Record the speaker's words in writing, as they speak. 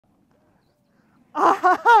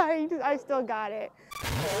I still got it.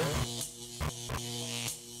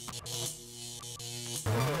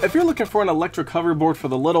 If you're looking for an electric hoverboard for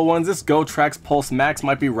the little ones, this Gotrax Pulse Max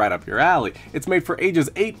might be right up your alley. It's made for ages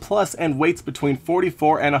 8+ and weights between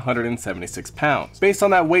 44 and 176 pounds. Based on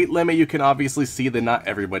that weight limit, you can obviously see that not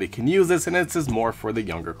everybody can use this, and this is more for the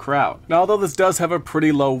younger crowd. Now, although this does have a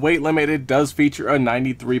pretty low weight limit, it does feature a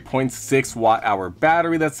 93.6 watt-hour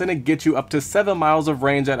battery that's going to get you up to 7 miles of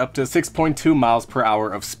range at up to 6.2 miles per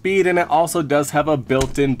hour of speed, and it also does have a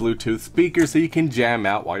built-in Bluetooth speaker so you can jam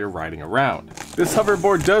out while you're riding around. This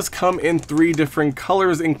hoverboard does come in 3 different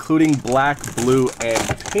colors, including black, blue,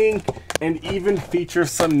 and pink, and even features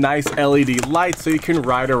some nice LED lights so you can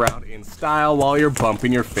ride around in style while you're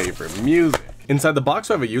bumping your favorite music. Inside the box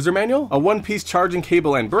we have a user manual, a 1-piece charging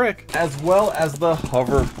cable and brick, as well as the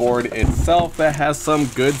hoverboard itself that has some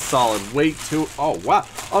good solid weight to it. Oh wow,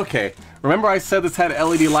 okay. Remember I said this had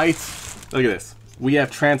LED lights? Look at this. We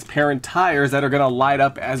have transparent tires that are going to light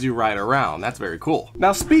up as you ride around. That's very cool.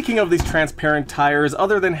 Now, speaking of these transparent tires,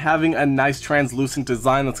 other than having a nice translucent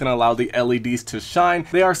design that's going to allow the LEDs to shine,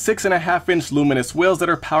 they are 6.5-inch Luminous wheels that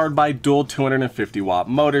are powered by dual 250 watt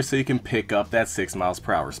motors so you can pick up that 6 miles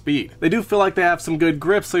per hour speed. They do feel like they have some good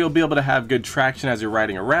grip, so you'll be able to have good traction as you're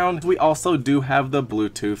riding around. We also do have the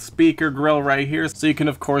Bluetooth speaker grill right here, so you can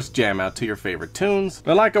of course jam out to your favorite tunes.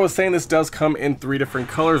 Now, like I was saying, this does come in 3 different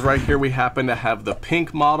colors. Right here we happen to have the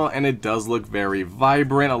pink model, and it does look very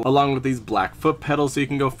vibrant along with these black foot pedals so you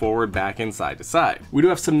can go forward, back, and side to side. We do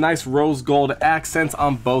have some nice rose gold accents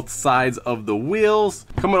on both sides of the wheels.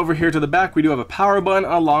 Coming over here to the back, we do have a power button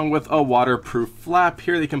along with a waterproof flap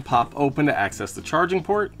here that you can pop open to access the charging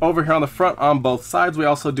port. Over here on the front on both sides, we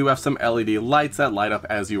also do have some LED lights that light up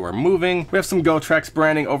as you are moving. We have some Gotrax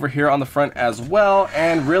branding over here on the front as well,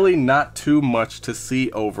 and really not too much to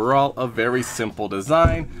see overall. A very simple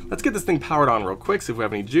design. Let's get this thing powered on real quick, see if we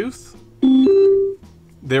have any juice.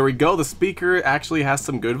 There we go. The speaker actually has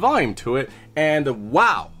some good volume to it, and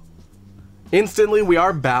wow, instantly we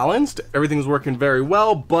are balanced. Everything's working very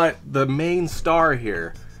well, but the main star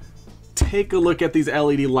here, take a look at these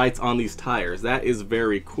LED lights on these tires. That is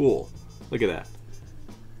very cool. Look at that.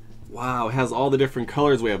 Wow, it has all the different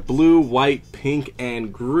colors. We have blue, white, pink,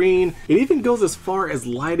 and green. It even goes as far as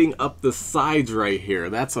lighting up the sides right here.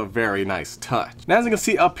 That's a very nice touch. Now, as you can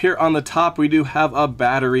see up here on the top, we do have a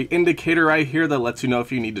battery indicator right here that lets you know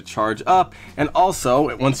if you need to charge up. And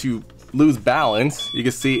also, once you lose balance, you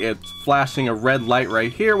can see it's flashing a red light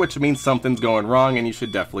right here, which means something's going wrong and you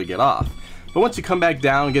should definitely get off. But once you come back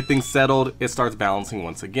down and get things settled, it starts balancing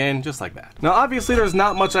once again, just like that. Now, obviously, there's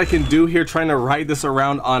not much I can do here trying to ride this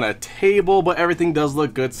around on a table, but everything does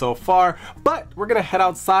look good so far. But we're gonna head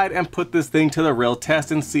outside and put this thing to the real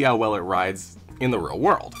test and see how well it rides in the real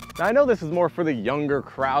world. Now, I know this is more for the younger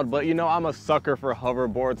crowd, but you know, I'm a sucker for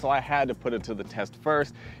hoverboard, so I had to put it to the test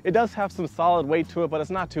first. It does have some solid weight to it, but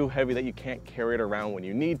it's not too heavy that you can't carry it around when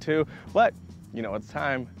you need to. But, you know, it's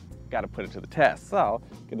time. Got to put it to the test. So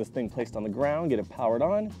get this thing placed on the ground, get it powered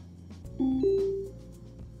on.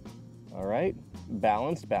 All right,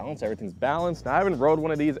 balanced, everything's balanced. Now, I haven't rode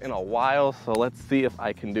one of these in a while, so let's see if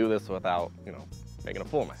I can do this without, you know, making a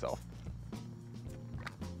fool of myself.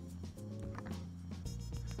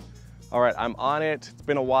 All right, I'm on it. It's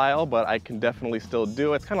been a while, but I can definitely still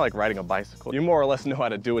do it. It's kind of like riding a bicycle. You more or less know how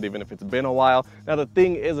to do it even if it's been a while. Now, the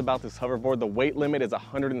thing is about this hoverboard, the weight limit is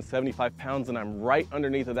 175 pounds and I'm right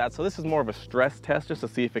underneath of that. So this is more of a stress test just to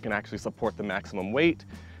see if it can actually support the maximum weight.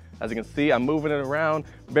 As you can see, I'm moving it around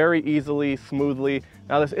very easily, smoothly.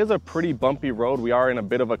 Now, this is a pretty bumpy road. We are in a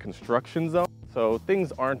bit of a construction zone, so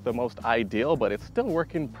things aren't the most ideal, but it's still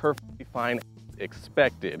working perfectly fine as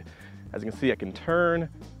expected. As you can see, I can turn.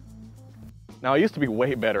 Now, I used to be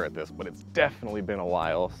way better at this, but it's definitely been a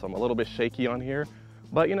while, so I'm a little bit shaky on here.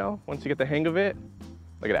 But you know, once you get the hang of it,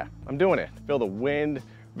 look at that, I'm doing it. Feel the wind,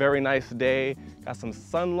 very nice day. Got some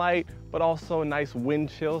sunlight, but also a nice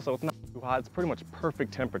wind chill, so it's not too hot. It's pretty much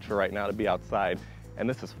perfect temperature right now to be outside, and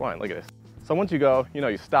this is fun, look at this. So once you go, you know,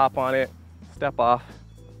 you stop on it, step off,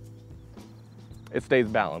 it stays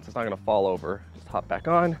balanced. It's not gonna fall over. Just hop back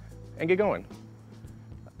on and get going.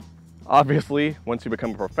 Obviously, once you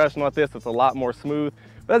become a professional at this, it's a lot more smooth.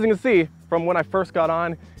 But as you can see, from when I first got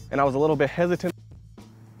on and I was a little bit hesitant,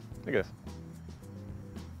 look at this.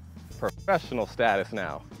 Professional status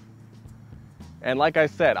now. And like I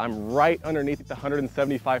said, I'm right underneath the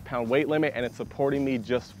 175-pound weight limit and it's supporting me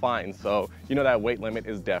just fine. So you know that weight limit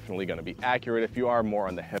is definitely gonna be accurate if you are more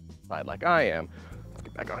on the heavy side like I am. Let's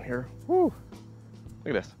get back on here. Woo.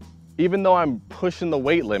 Look at this. Even though I'm pushing the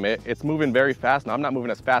weight limit, it's moving very fast. Now, I'm not moving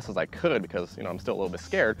as fast as I could because, you know, I'm still a little bit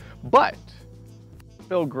scared, but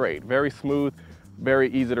feel great, very smooth, very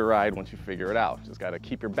easy to ride once you figure it out. Just gotta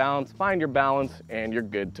keep your balance, find your balance, and you're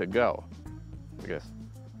good to go. I guess,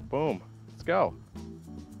 boom, let's go.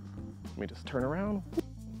 Let me just turn around.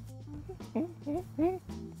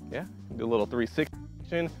 Yeah, do a little 360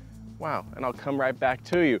 action. Wow, and I'll come right back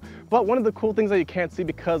to you. But one of the cool things that you can't see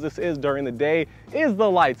because this is during the day is the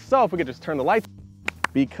lights. So if we could just turn the lights,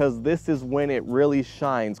 because this is when it really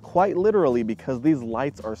shines, quite literally, because these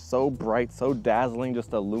lights are so bright, so dazzling,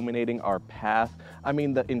 just illuminating our path. I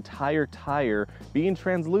mean, the entire tire being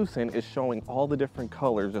translucent is showing all the different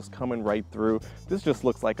colors just coming right through. This just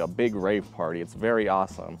looks like a big rave party. It's very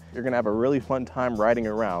awesome. You're gonna have a really fun time riding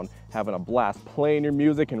around, having a blast, playing your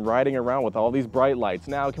music and riding around with all these bright lights.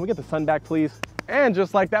 Now, can we get the sun back, please? And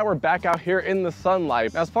just like that, we're back out here in the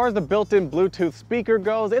sunlight. As far as the built-in Bluetooth speaker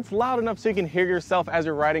goes, it's loud enough so you can hear yourself as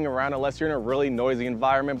you're riding around unless you're in a really noisy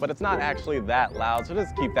environment, but it's not actually that loud, so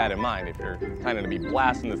just keep that in mind if you're kind of to be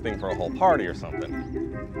blasting this thing for a whole party or something.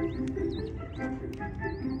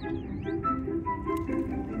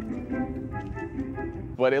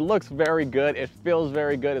 But it looks very good, it feels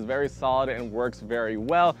very good, it's very solid and works very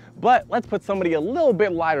well. But let's put somebody a little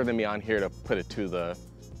bit lighter than me on here to put it to the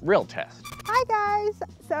real test. Hi guys!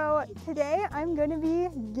 So today I'm going to be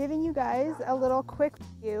giving you guys a little quick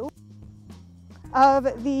review of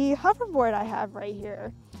the hoverboard I have right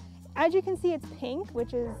here. As you can see, it's pink,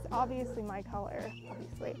 which is obviously my color,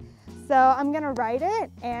 obviously. So I'm gonna ride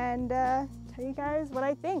it and tell you guys what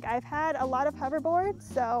I think. I've had a lot of hoverboards,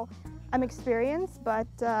 so I'm experienced, but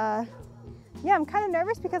yeah, I'm kind of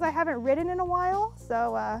nervous because I haven't ridden in a while.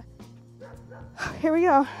 So here we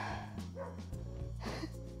go.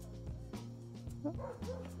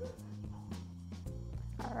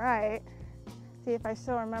 All right, see if I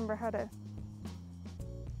still remember how to,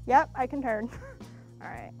 yep, I can turn. All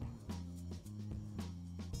right.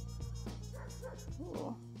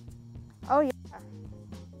 Ooh. Oh yeah,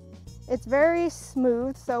 it's very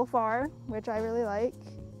smooth so far, which I really like.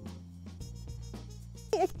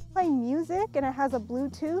 It can play music and it has a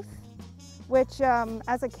Bluetooth, which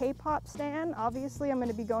as a K-pop stan, obviously I'm going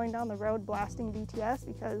to be going down the road blasting BTS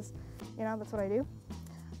because, you know, that's what I do.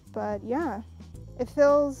 But yeah, it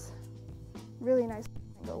feels really nice.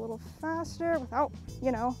 Go a little faster without,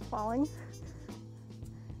 you know, falling.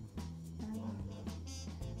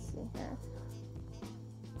 Let's see here.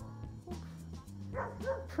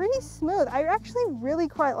 Pretty smooth. I actually really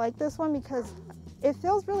quite like this one because it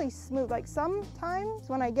feels really smooth. Like sometimes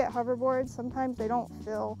when I get hoverboards, sometimes they don't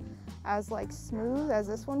feel as like smooth as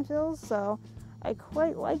this one feels. So I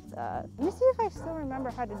quite like that. Let me see if I still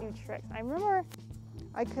remember how to do tricks. I remember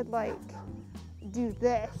I could like do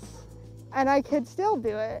this and I could still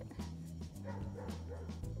do it.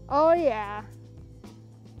 Oh yeah.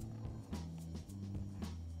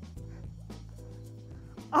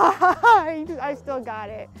 I still got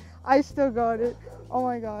it. I still got it. Oh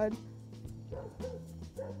my God.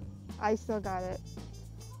 I still got it.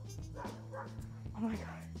 Oh my God.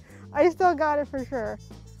 I still got it for sure.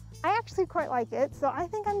 I actually quite like it, so I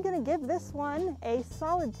think I'm gonna give this one a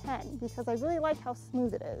solid 10 because I really like how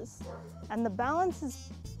smooth it is. And the balance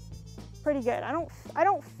is pretty good. I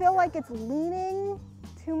don't feel like it's leaning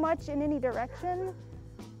too much in any direction,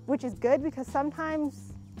 which is good because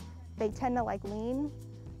sometimes they tend to like lean,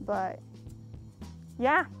 but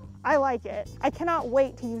yeah, I like it. I cannot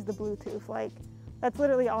wait to use the Bluetooth. Like, that's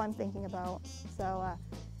literally all I'm thinking about. So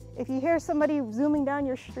if you hear somebody zooming down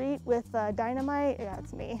your street with dynamite, yeah,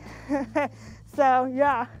 it's me. So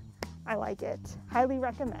yeah, I like it. Highly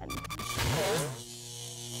recommend.